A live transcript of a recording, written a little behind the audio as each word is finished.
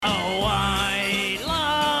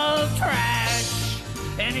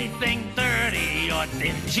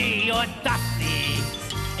stingy or dusty,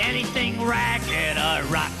 anything ragged or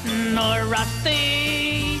rotten or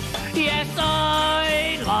rusty. Yes,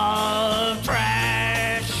 I love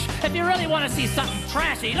trash. If you really want to see something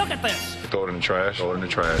trashy, look at this. Throw it in the trash. Throw it in the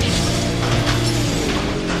trash.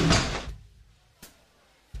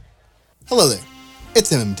 Hello there,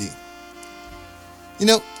 it's MMD. You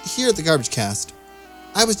know, here at the Garbagecast,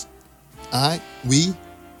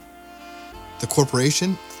 the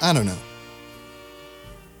corporation, I don't know.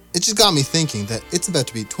 It just got me thinking that it's about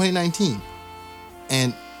to be 2019.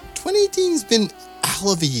 And 2018's been a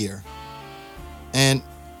hell of a year. And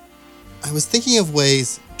I was thinking of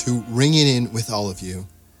ways to ring it in with all of you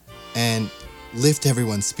and lift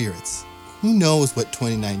everyone's spirits. Who knows what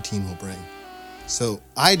 2019 will bring? So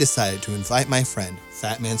I decided to invite my friend,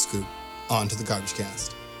 Fatmanscoop, onto the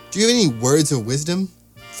Garbagecast. Do you have any words of wisdom,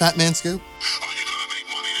 Fatmanscoop?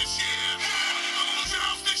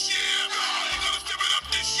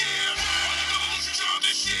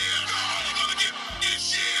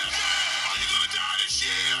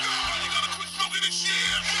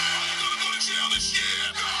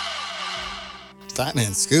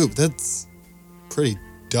 Fatmanscoop, that's pretty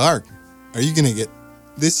dark. Are you gonna get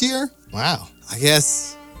this year? Wow. I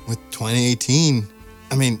guess with 2018,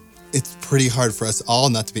 it's pretty hard for us all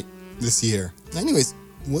not to be this year. Anyways,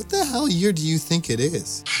 what the hell year do you think it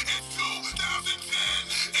is? It's 2010.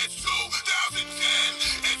 It's 2010.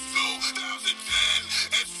 It's 2010.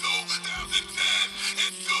 It's 2010.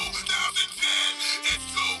 It's 2010. It's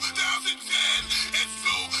 2010. It's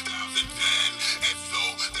 2010. It's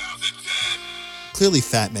 2010. Clearly,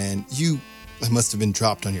 Fat Man, you must have been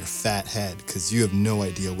dropped on your fat head because you have no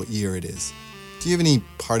idea what year it is. Do you have any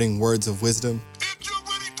parting words of wisdom? If you're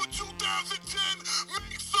ready for 2010,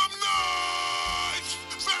 make some noise!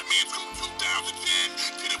 Fatmanscoop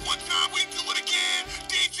 2010. Did it one time, we do it again.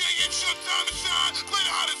 DJ and Shut Time to Shine. Play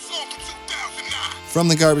the hottest song from 2009. From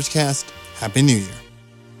the Garbagecast, Happy New Year.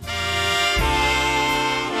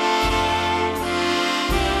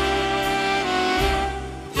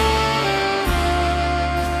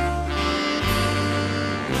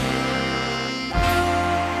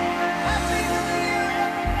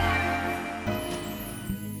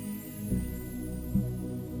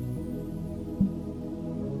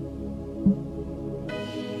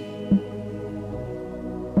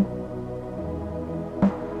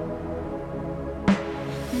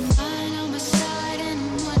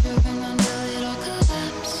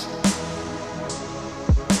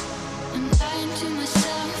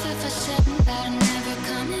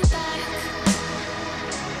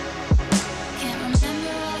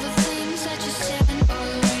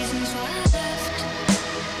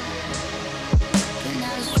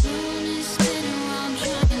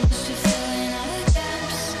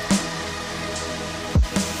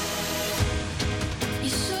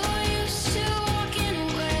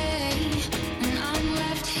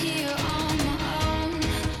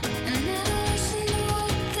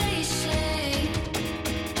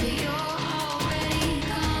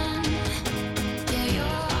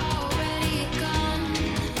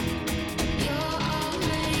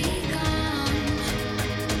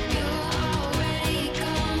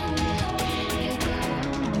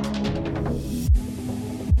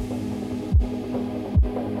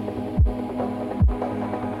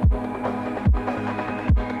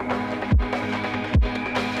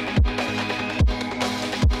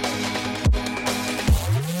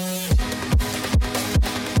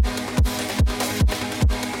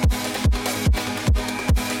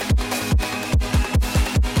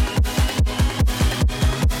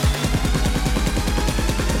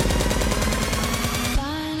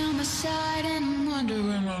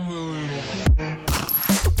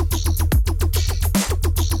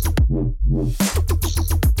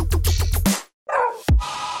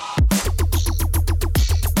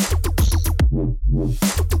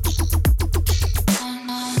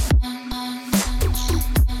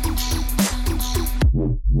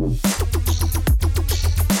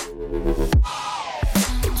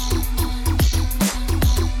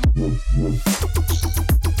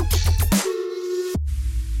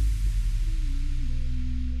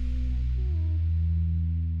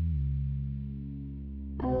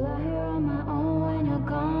 I lie here on my own when you're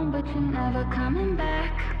gone, but you're never coming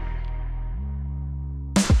back.